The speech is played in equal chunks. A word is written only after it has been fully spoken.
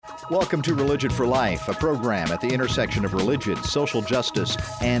Welcome to Religion for Life, a program at the intersection of religion, social justice,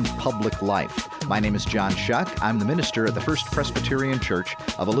 and public life. My name is John Shuck. I'm the minister at the First Presbyterian Church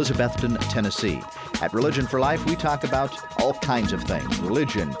of Elizabethton, Tennessee. At Religion for Life, we talk about all kinds of things: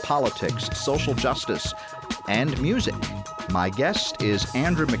 religion, politics, social justice, and music. My guest is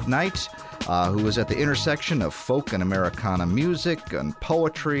Andrew McKnight, who is at the intersection of folk and Americana music and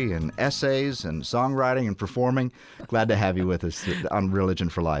poetry and essays and songwriting and performing. Glad to have you with us on Religion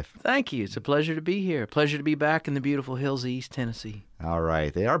for Life. Thank you. It's a pleasure to be here. Pleasure to be back in the beautiful hills of East Tennessee. All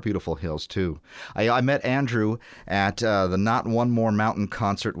right. They are beautiful hills, too. I met Andrew at the Not One More Mountain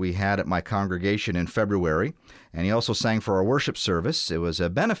concert we had at my congregation in February, and he also sang for our worship service. It was a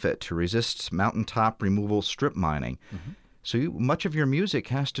benefit to resist mountaintop removal strip mining. Mm-hmm. So much of your music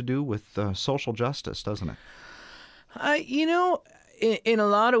has to do with social justice, doesn't it? In a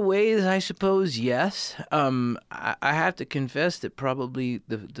lot of ways, I suppose, yes. I have to confess that probably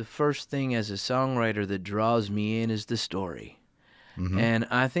the first thing as a songwriter that draws me in is the story. Mm-hmm. And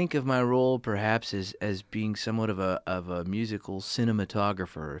I think of my role perhaps as being somewhat of a musical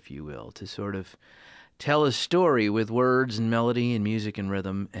cinematographer, if you will, to sort of tell a story with words and melody and music and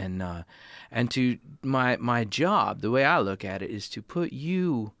rhythm, and to my job, the way I look at it, is to put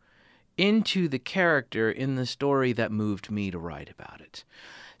you into the character in the story that moved me to write about it.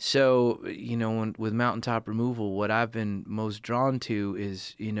 So, with Mountaintop Removal, what I've been most drawn to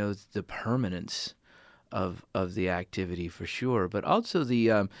is, the permanence of the activity, for sure, but also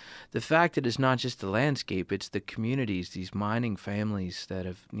the fact that it's not just the landscape, it's the communities, these mining families that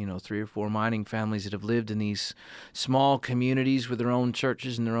have, 3 or 4 mining families that have lived in these small communities with their own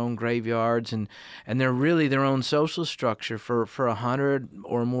churches and their own graveyards, and they're really their own social structure for 100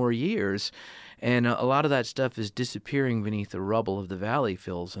 or more years. And a lot of that stuff is disappearing beneath the rubble of the valley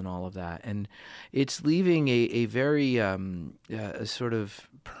fills and all of that. And it's leaving a very a sort of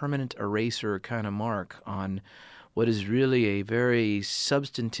permanent eraser kind of mark on what is really a very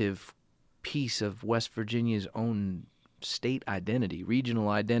substantive piece of West Virginia's own state identity, regional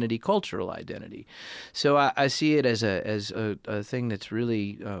identity, cultural identity. So I see it as a thing that's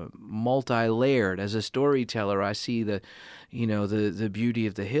really multi-layered. As a storyteller, I see the beauty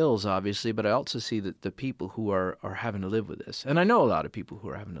of the hills, obviously, but I also see the people who are having to live with this. And I know a lot of people who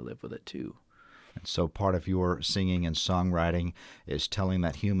are having to live with it, too. And so part of your singing and songwriting is telling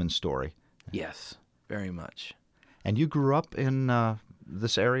that human story. Yes, very much. And you grew up in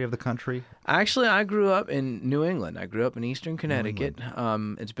this area of the country? Actually, I grew up in New England. I grew up in eastern Connecticut.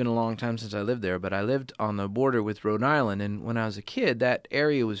 It's been a long time since I lived there, but I lived on the border with Rhode Island. And when I was a kid, that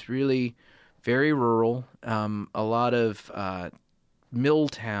area was really very rural. A lot of mill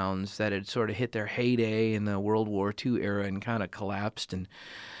towns that had sort of hit their heyday in the World War II era and kind of collapsed. And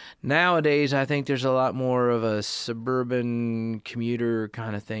nowadays, I think there's a lot more of a suburban commuter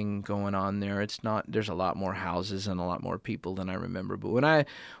kind of thing going on there. There's a lot more houses and a lot more people than I remember. But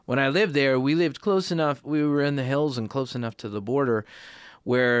when I lived there, we lived close enough. We were in the hills and close enough to the border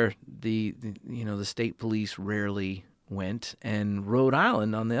where the state police rarely went. And Rhode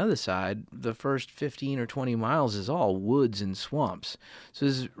Island, on the other side, the first 15 or 20 miles is all woods and swamps. So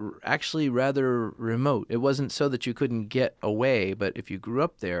it's actually rather remote. It wasn't so that you couldn't get away, but if you grew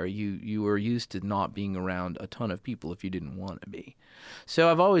up there, you were used to not being around a ton of people if you didn't want to be. So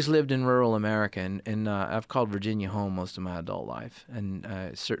I've always lived in rural America, and I've called Virginia home most of my adult life. And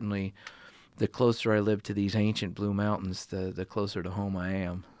certainly the closer I live to these ancient Blue Mountains, the closer to home I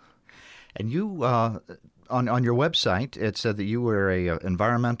am. And you, on your website, it said that you were a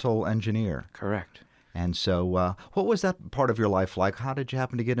environmental engineer. Correct. And so what was that part of your life like? How did you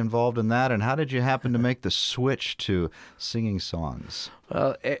happen to get involved in that? And how did you happen to make the switch to singing songs?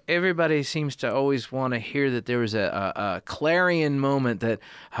 Well, everybody seems to always want to hear that there was a clarion moment that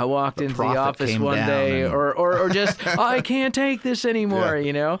I walked into the office one day or just, I can't take this anymore,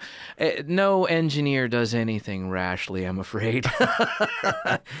 No engineer does anything rashly, I'm afraid.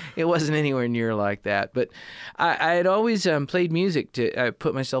 It wasn't anywhere near like that. But I had always played music. I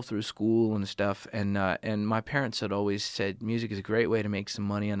put myself through school and stuff, and my parents had always said music is a great way to make some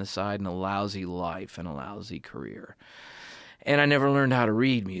money on the side and a lousy life and a lousy career. And I never learned how to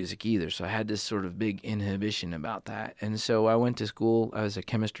read music either, so I had this sort of big inhibition about that. And so I went to school. I was a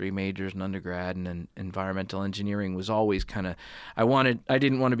chemistry major as an undergrad, and environmental engineering was always kind of, I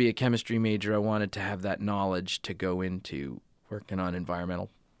didn't want to be a chemistry major. I wanted to have that knowledge to go into working on environmental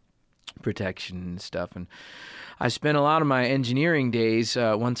protection and stuff. And I spent a lot of my engineering days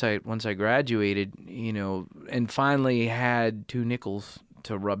once I graduated, and finally had 2 nickels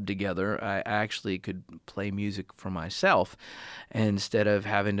to rub together. I actually could play music for myself instead of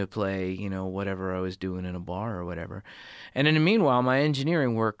having to play, whatever I was doing in a bar or whatever. And in the meanwhile, my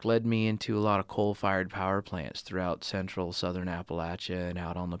engineering work led me into a lot of coal-fired power plants throughout central southern Appalachia and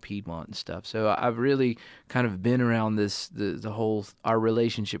out on the Piedmont and stuff. So I've really kind of been around the whole our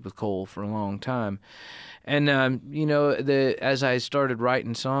relationship with coal for a long time. And as I started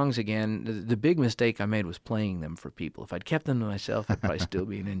writing songs again, the big mistake I made was playing them for people. If I'd kept them to myself, I'd probably still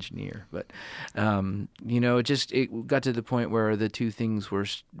be an engineer. But it got to the point where the two things were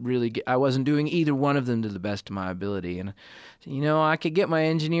really. I wasn't doing either one of them to the best of my ability, and I could get my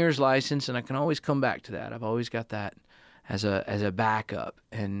engineer's license, and I can always come back to that. I've always got that as a backup.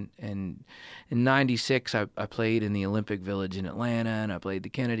 And in '96, I played in the Olympic Village in Atlanta, and I played the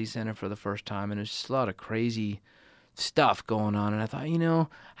Kennedy Center for the first time, and there's just a lot of crazy stuff going on. And I thought,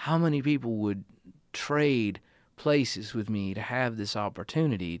 how many people would trade places with me to have this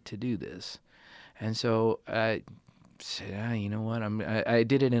opportunity to do this? And so I said, you know what? I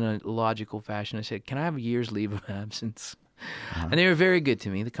did it in a logical fashion. I said, can I have a year's leave of absence? Uh-huh. And they were very good to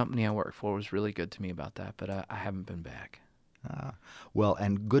me. The company I worked for was really good to me about that, but I haven't been back. Well,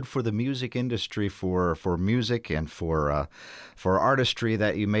 and good for the music industry, for music and for artistry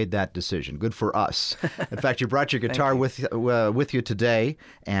that you made that decision. Good for us. In fact, you brought your guitar with you today,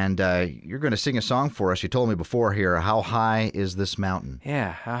 and you're going to sing a song for us. You told me before here, How High Is This Mountain?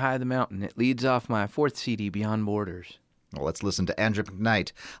 Yeah, How High the Mountain. It leads off my fourth CD, Beyond Borders. Well, let's listen to Andrew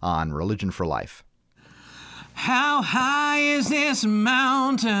McKnight on Religion for Life. How high is this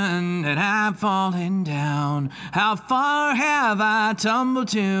mountain that I've fallen down? How far have I tumbled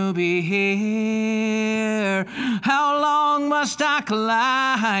to be here? How long must I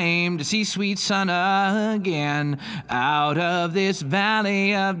climb to see sweet sun again out of this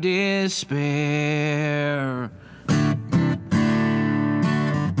valley of despair?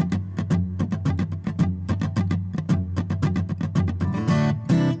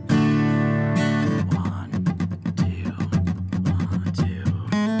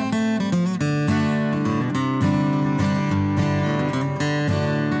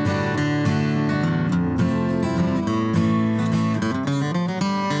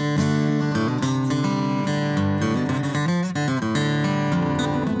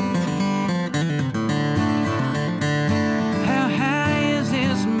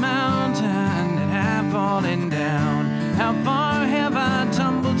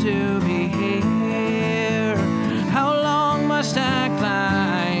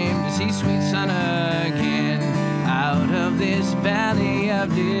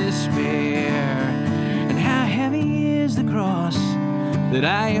 That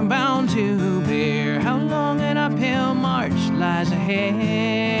I am bound to bear. How long an uphill march lies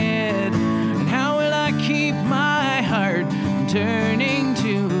ahead, and how will I keep my heart from turning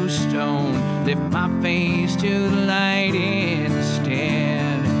to stone? Lift my face to the light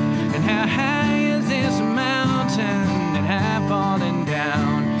instead. And how high is this mountain that I've fallen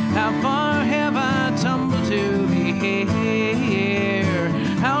down? How far have I tumbled to be here?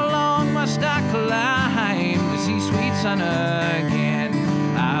 How long must I climb to see sweet sun again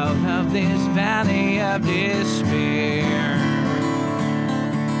of this valley of despair?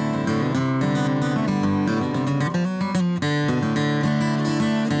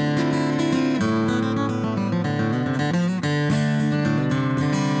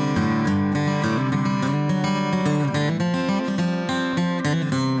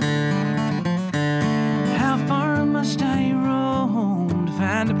 How far must I roam to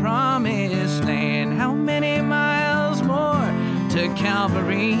find the promised land? How many miles more to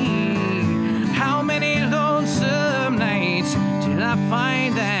Calvary? How many lonesome nights till I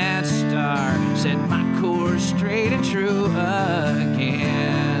find that star, set my course straight and true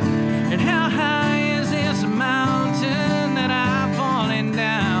again? And how high is this mountain that I've fallen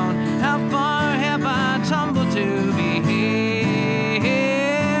down? How far have I tumbled to be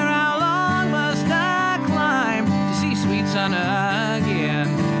here? How long must I climb to see sweet sun again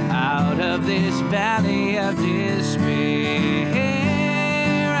out of this valley of despair?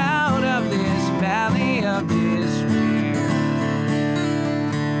 Valley of despair.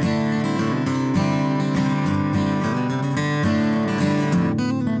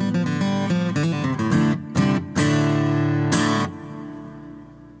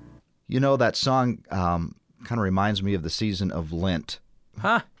 That song kind of reminds me of the season of Lent.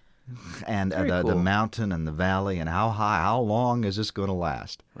 Huh? And the mountain and the valley, and how high, how long is this going to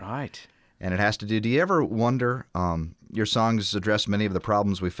last? Right. And it has to do you ever wonder, your songs address many of the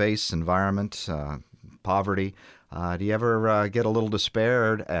problems we face, environment, poverty. Do you ever get a little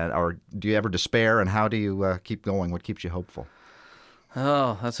despaired, or do you ever despair, and how do you keep going? What keeps you hopeful?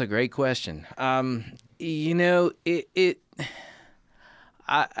 Oh, that's a great question. You know,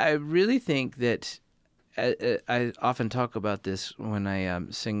 I really think that I often talk about this when I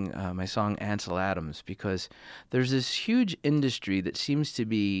sing my song Ansel Adams, because there's this huge industry that seems to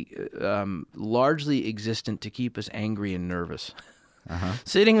be largely existent to keep us angry and nervous.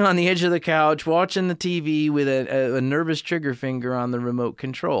 Sitting on the edge of the couch, watching the TV with a nervous trigger finger on the remote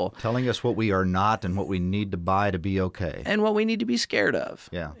control. Telling us what we are not and what we need to buy to be okay. And what we need to be scared of.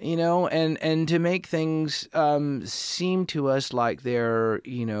 Yeah. You know, and to make things seem to us like they're,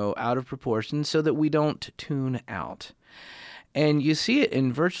 you know, out of proportion so that we don't tune out. And you see it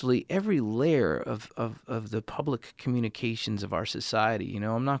in virtually every layer of the public communications of our society. You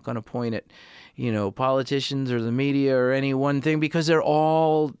know, I'm not going to point at, you know, politicians or the media or any one thing, because they're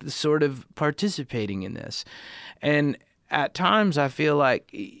all sort of participating in this. And at times I feel like,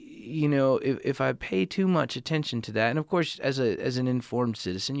 you know, if I pay too much attention to that, and of course as an informed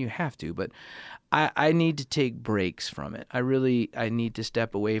citizen you have to, but I need to take breaks from it. I need to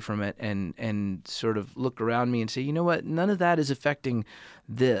step away from it and sort of look around me and say, you know what, none of that is affecting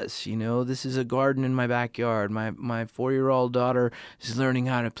this. You know, this is a garden in my backyard. My 4-year-old daughter is learning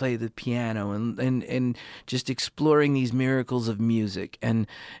how to play the piano and just exploring these miracles of music. And,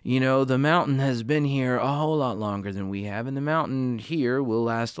 you know, the mountain has been here a whole lot longer than we have, and the mountain here will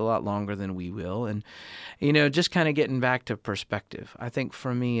last a lot longer than we will. And, you know, just kind of getting back to perspective. I think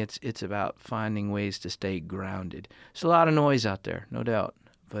for me it's about finding ways to stay grounded. There's a lot of noise out there, no doubt,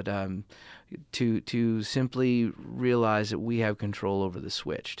 but to simply realize that we have control over the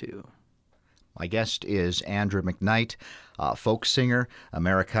switch too. My guest is Andrew McKnight, folk singer,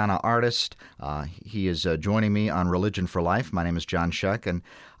 Americana artist. He is joining me on Religion for Life. My name is John Shuck, and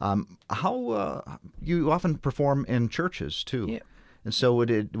how you often perform in churches too. Yeah. And so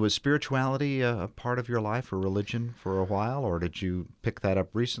was spirituality a part of your life or religion for a while, or did you pick that up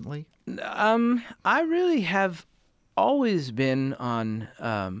recently? I really have always been on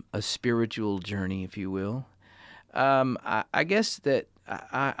a spiritual journey, if you will. I guess that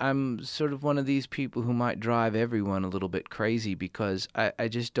I'm sort of one of these people who might drive everyone a little bit crazy, because I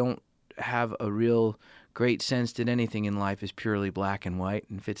just don't have a real great sense that anything in life is purely black and white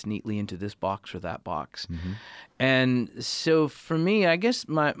and fits neatly into this box or that box. Mm-hmm. And so for me, I guess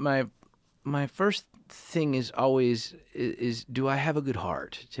my first thing is always is do I have a good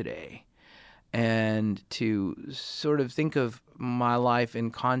heart today? And to sort of think of my life in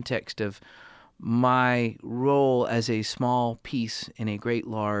context of my role as a small piece in a great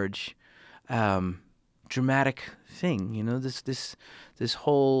large dramatic thing, you know, this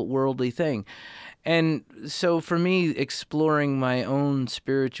whole worldly thing. And so for me, exploring my own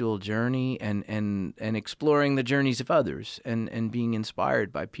spiritual journey and exploring the journeys of others and being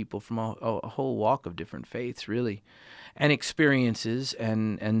inspired by people from a whole walk of different faiths, really, and experiences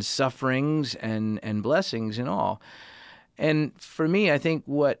and sufferings and blessings and all. And for me, I think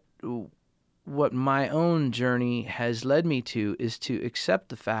what my own journey has led me to is to accept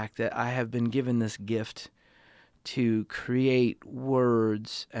the fact that I have been given this gift to create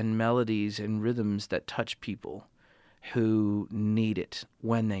words and melodies and rhythms that touch people who need it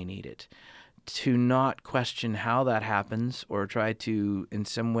when they need it. To not question how that happens or try to in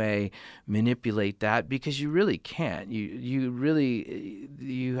some way manipulate that, because you really can't.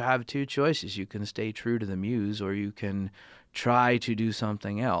 You have two choices. You can stay true to the muse, or you can try to do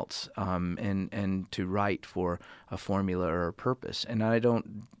something else and to write for a formula or a purpose. And I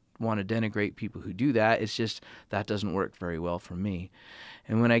don't want to denigrate people who do that. It's just that doesn't work very well for me.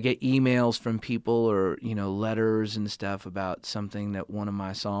 And when I get emails from people or, you know, letters and stuff about something that one of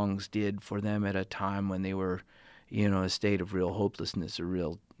my songs did for them at a time when they were, you know, in a state of real hopelessness or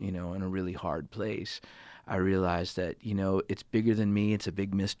real, you know, in a really hard place, I realize that, you know, it's bigger than me. It's a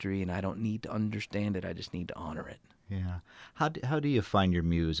big mystery, and I don't need to understand it. I just need to honor it. Yeah. How do you find your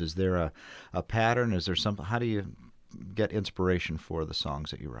muse? Is there a pattern? Is there something? How do you get inspiration for the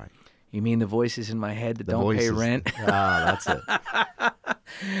songs that you write? You mean the voices in my head that don't pay rent? That's it.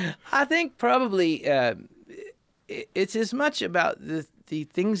 I think probably it's as much about the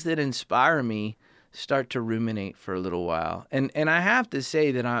things that inspire me start to ruminate for a little while. And I have to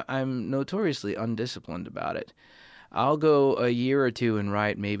say that I'm notoriously undisciplined about it. I'll go a year or two and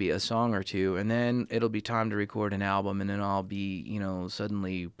write maybe a song or two, and then it'll be time to record an album, and then I'll be, you know,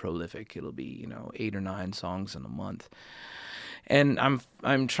 suddenly prolific. It'll be, you know, 8 or 9 songs in a month. And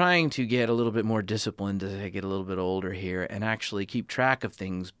I'm trying to get a little bit more disciplined as I get a little bit older here and actually keep track of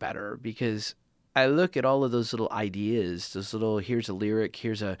things better, because I look at all of those little ideas, those little, here's a lyric,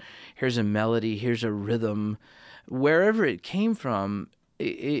 here's a melody, here's a rhythm, wherever it came from,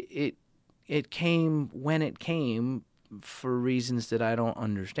 it came when it came for reasons that I don't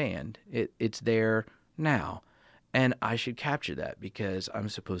understand. It's there now, and I should capture that because I'm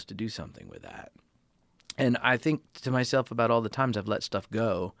supposed to do something with that. And I think to myself about all the times I've let stuff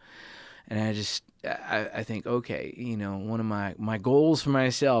go, and I think, okay, one of my goals for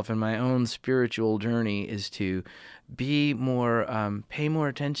myself and my own spiritual journey is to be more, pay more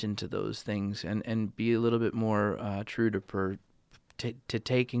attention to those things and be a little bit more true to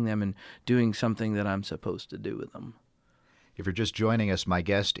taking them and doing something that I'm supposed to do with them. If you're just joining us, my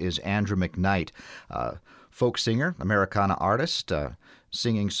guest is Andrew McKnight, folk singer, Americana artist,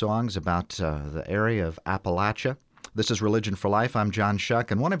 singing songs about the area of Appalachia. This is Religion for Life. I'm John Shuck,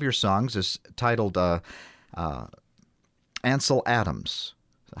 and one of your songs is titled Ansel Adams.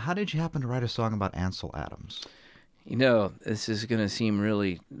 How did you happen to write a song about Ansel Adams? This is going to seem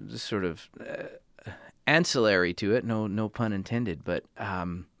really sort of ancillary to it, no pun intended, but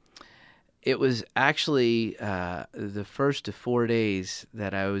it was actually the first of 4 days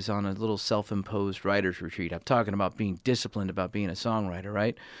that I was on a little self-imposed writer's retreat. I'm talking about being disciplined about being a songwriter,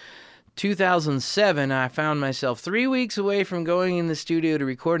 right? 2007, I found myself 3 weeks away from going in the studio to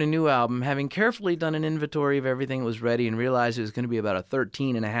record a new album, having carefully done an inventory of everything that was ready and realized it was going to be about a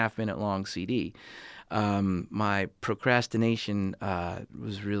 13-and-a-half-minute long CD. My procrastination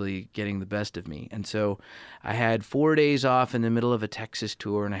was really getting the best of me. And so I had 4 days off in the middle of a Texas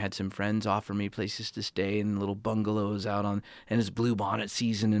tour, and I had some friends offer me places to stay in little bungalows out and it's bluebonnet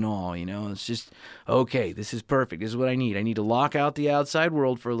season and all, It's just, okay, this is perfect. This is what I need. I need to lock out the outside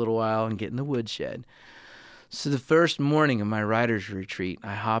world for a little while and get in the woodshed. So the first morning of my writer's retreat,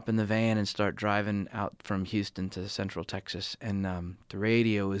 I hop in the van and start driving out from Houston to Central Texas, and the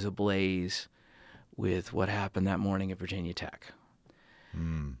radio is ablaze with what happened that morning at Virginia Tech.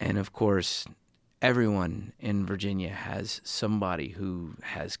 And of course, everyone in Virginia has somebody who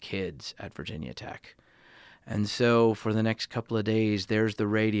has kids at Virginia Tech. And so for the next couple of days, there's the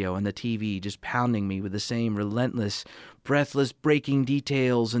radio and the TV just pounding me with the same relentless, breathless breaking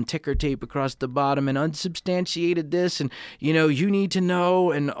details and ticker tape across the bottom and unsubstantiated this and, you need to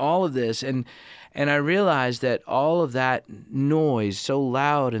know and all of this. And I realized that all of that noise, so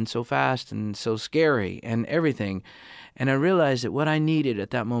loud and so fast and so scary and everything, and I realized that what I needed at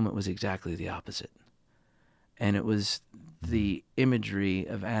that moment was exactly the opposite. And it was the imagery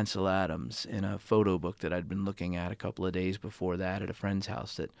of Ansel Adams in a photo book that I'd been looking at a couple of days before that at a friend's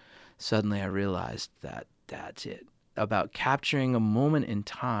house that suddenly I realized that that's it. About capturing a moment in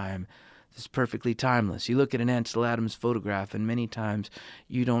time that's perfectly timeless. You look at an Ansel Adams photograph and many times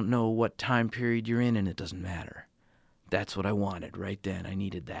you don't know what time period you're in and it doesn't matter. That's what I wanted right then. I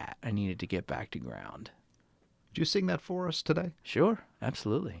needed that. I needed to get back to ground. Would you sing that for us today? Sure,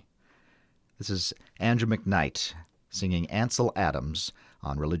 absolutely. This is Andrew McKnight singing Ansel Adams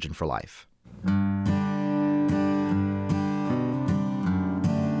on Religion for Life. Will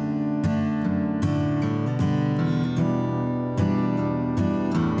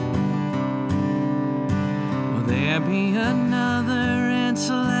there be another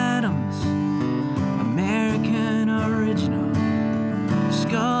Ansel Adams, American original,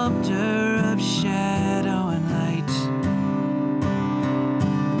 sculptor of shadow and light?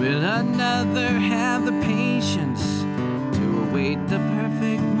 Will another have the patience to await the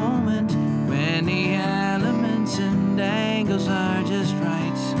perfect moment when the elements and angles are just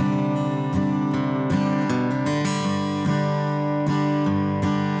right?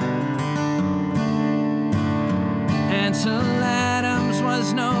 Ansel Adams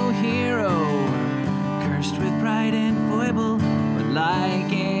was no hero, cursed with pride and foible, but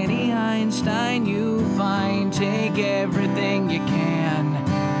like any Einstein you find, take everything you can.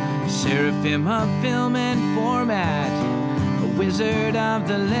 Seraphim of film and format, a wizard of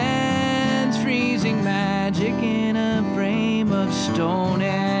the lens, freezing magic in a frame of stone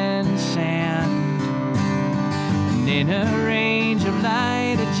and sand. And in a range of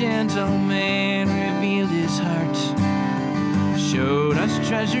light, a gentleman revealed his heart, showed us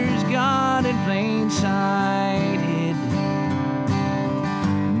treasures God in plain sight hid.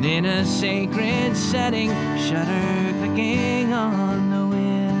 And in a sacred setting, shutter clicking on the wind,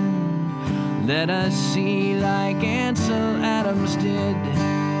 let us see like Ansel Adams did.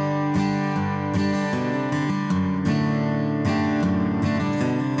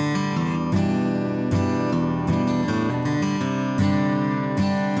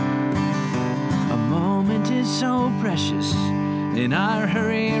 A moment is so precious in our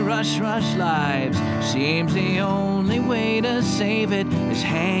hurry, rush lives. Seems the only way to save it is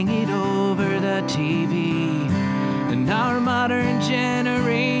hang it over the TV And our modern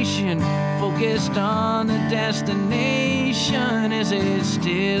generation focused on the destination. Is it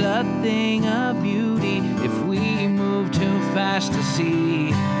still a thing of beauty if we move too fast to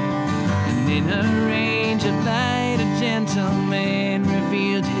see? And in a range of light, a gentleman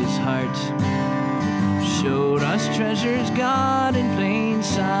revealed his heart, showed us treasures God in plain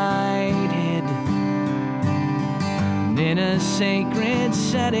sight hid. And in a sacred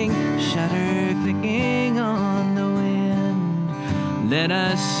setting, shutter clicking on the wind, let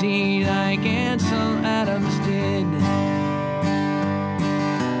us see like Ansel Adams did.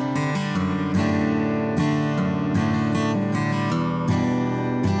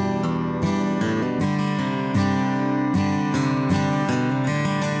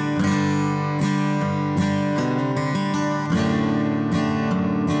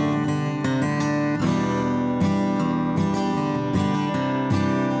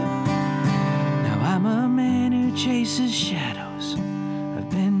 Chases shadows. I've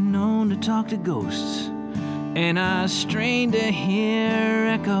been known to talk to ghosts, and I strain to hear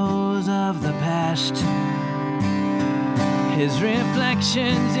echoes of the past. His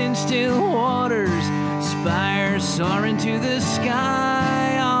reflections in still waters, spires soaring to the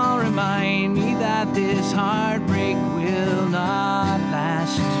sky, all remind me that this heartbreak will not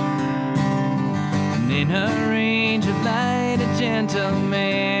last. And in a range of light, a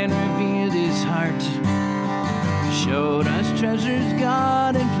gentleman revealed his heart, showed us treasures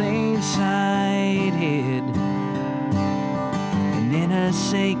God in plain sight hid. And in a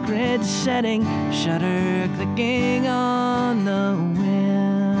sacred setting, shutter clicking on the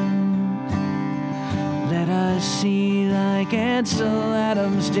wind, let us see like Ansel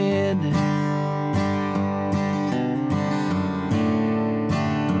Adams did.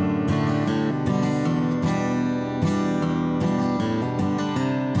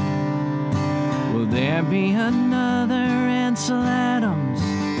 Will there be another Ansel Adams,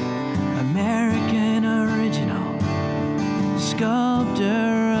 American original, sculptor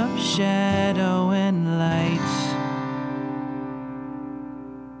of shadow and light?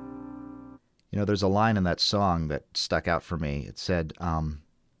 You know, there's a line in that song that stuck out for me. It said,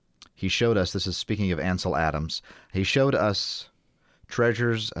 he showed us, this is speaking of Ansel Adams, he showed us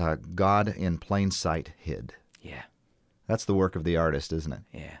treasures God in plain sight hid. Yeah. That's the work of the artist, isn't it?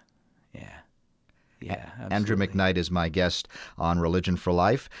 Yeah. Yeah, absolutely. Andrew McKnight is my guest on Religion for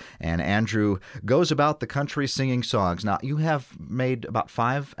Life, and Andrew goes about the country singing songs. Now, you have made about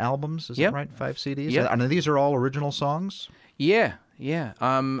 5 albums, is that right? 5 CDs? Yep. And these are all original songs? Yeah.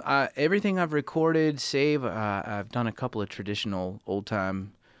 Everything I've recorded, I've done a couple of traditional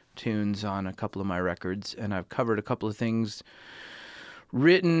old-time tunes on a couple of my records, and I've covered a couple of things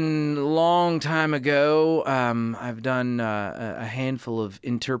written a long time ago. I've done a handful of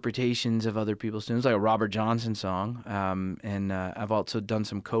interpretations of other people's tunes, like a Robert Johnson song, and I've also done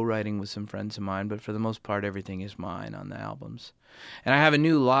some co-writing with some friends of mine, but for the most part, everything is mine on the albums. And I have a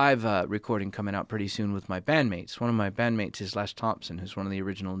new live recording coming out pretty soon with my bandmates. One of my bandmates is Les Thompson, who's one of the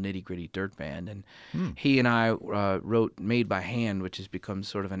original Nitty Gritty Dirt Band, and he and I wrote Made by Hand, which has become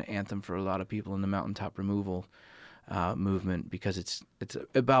sort of an anthem for a lot of people in the mountaintop removal movement, because it's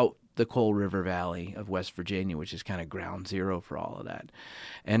about the Coal River Valley of West Virginia, which is kind of ground zero for all of that.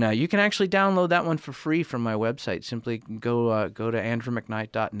 And you can actually download that one for free from my website. Simply go to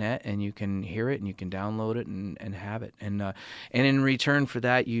andrewmcknight.net, and you can hear it, and you can download it and have it. And in return for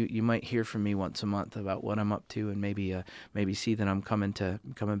that, you might hear from me once a month about what I'm up to, and maybe see that I'm coming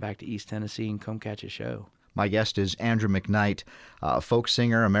back to East Tennessee and come catch a show. My guest is Andrew McKnight, folk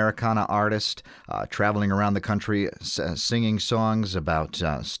singer, Americana artist, traveling around the country, singing songs about,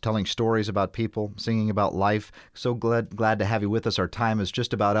 telling stories about people, singing about life. So glad to have you with us. Our time is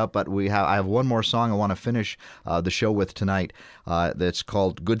just about up, but I have one more song I want to finish the show with tonight. That's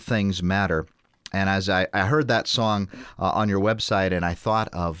called "Good Things Matter." And as I heard that song on your website, and I thought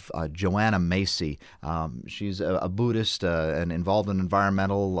of Joanna Macy. She's a Buddhist and involved in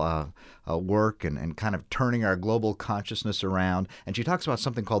environmental work and kind of turning our global consciousness around. And she talks about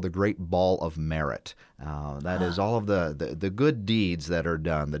something called the Great Ball of Merit. That is all of the good deeds that are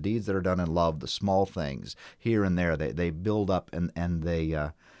done, the deeds that are done in love, the small things here and there. They build up and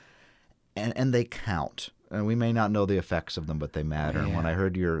they count. And we may not know the effects of them, but they matter. Yeah. And when I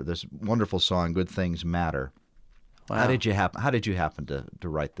heard this wonderful song, "Good Things Matter," Wow. how did you happen to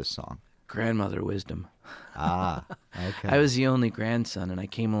write this song? Grandmother wisdom. Ah, okay. I was the only grandson, and I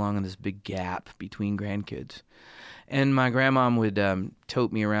came along in this big gap between grandkids. And my grandmom would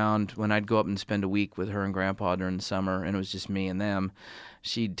tote me around when I'd go up and spend a week with her and Grandpa during the summer, and it was just me and them.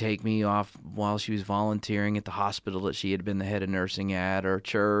 She'd take me off while she was volunteering at the hospital that she had been the head of nursing at, or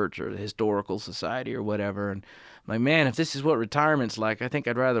church, or the historical society, or whatever. And I'm like, man, if this is what retirement's like, I think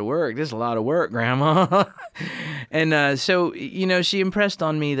I'd rather work. This is a lot of work, Grandma. And so, she impressed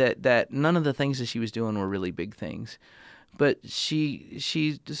on me that none of the things that she was doing were really big things. But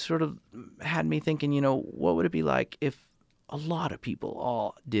she just sort of had me thinking, what would it be like if a lot of people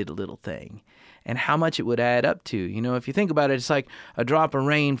all did a little thing, and how much it would add up to. If you think about it, it's like a drop of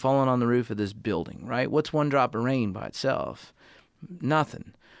rain falling on the roof of this building, right? What's one drop of rain by itself?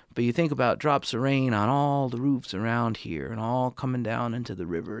 Nothing. But you think about drops of rain on all the roofs around here and all coming down into the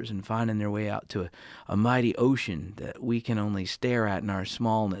rivers and finding their way out to a mighty ocean that we can only stare at in our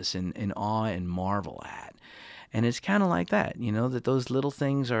smallness and in awe and marvel at. And it's kind of like that, that those little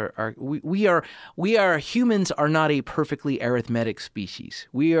things we are humans are not a perfectly arithmetic species.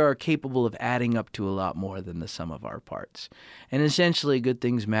 We are capable of adding up to a lot more than the sum of our parts. And essentially, Good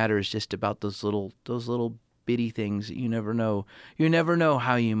Things Matter is just about those little bitty things that you never know. You never know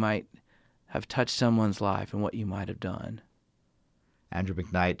how you might have touched someone's life and what you might have done. Andrew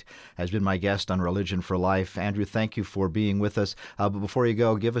McKnight has been my guest on Religion for Life. Andrew, thank you for being with us. But before you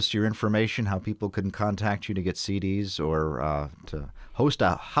go, give us your information, how people can contact you to get CDs or to host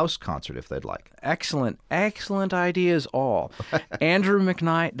a house concert if they'd like. Excellent ideas all.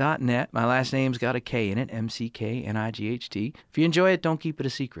 AndrewMcKnight.net. My last name's got a K in it, MCKNIGHT. If you enjoy it, don't keep it a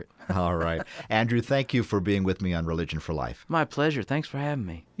secret. All right. Andrew, thank you for being with me on Religion for Life. My pleasure. Thanks for having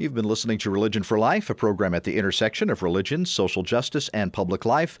me. You've been listening to Religion for Life, a program at the intersection of religion, social justice, and public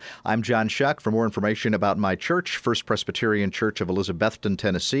life. I'm John Shuck. For more information about my church, First Presbyterian Church of Elizabethton,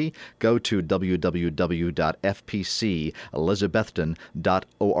 Tennessee, go to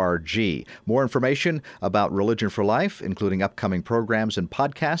www.fpcelizabethton.org. More information about Religion for Life, including upcoming programs and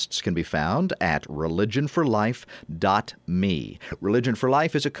podcasts, can be found at religionforlife.me. Religion for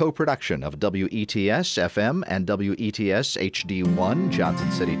Life is a co-production of WETS-FM and WETS HD1,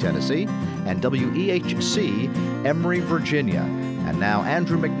 Johnson City, Tennessee, and WEHC, Emory, Virginia. And now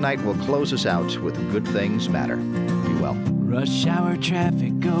Andrew McKnight will close us out with Good Things Matter. Be well. Rush hour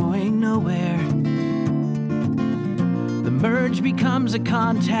traffic going nowhere. The merge becomes a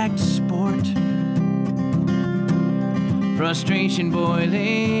contact sport. Frustration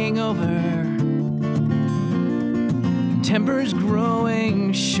boiling over. Tempers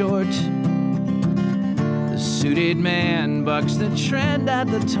growing short. The suited man bucks the trend at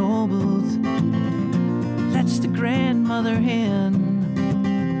the toll booth. Lets the grandmother in.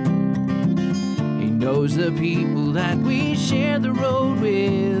 He knows the people that we share the road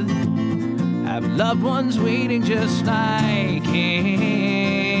with have loved ones waiting just like him.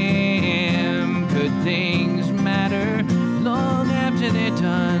 Good things matter long after they're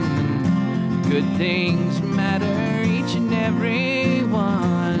done. Good things matter, each and every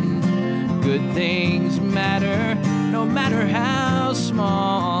one. Good things matter, no matter how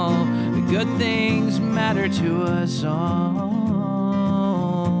small. The good things matter to us all.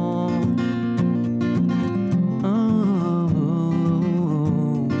 Oh.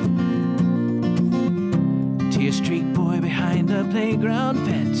 Tear streak boy behind the playground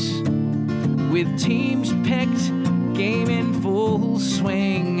fence, with teams picked, game in full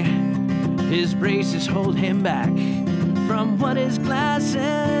swing. His braces hold him back from what his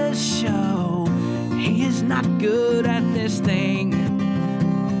glasses show. He is not good at this thing.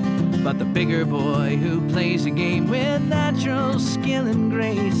 But the bigger boy who plays a game with natural skill and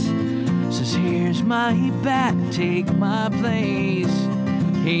grace says, here's my bat, take my place.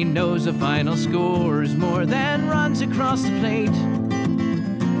 He knows the final score is more than runs across the plate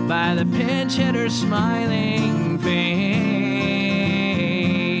by the pinch hitter's smiling face.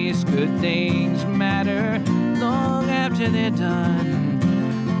 Good things matter long after they're done.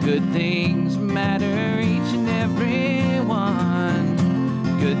 Good things matter, each and every one.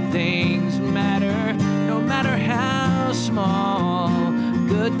 Good things matter, no matter how small.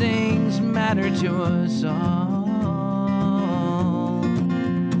 Good things matter to us all.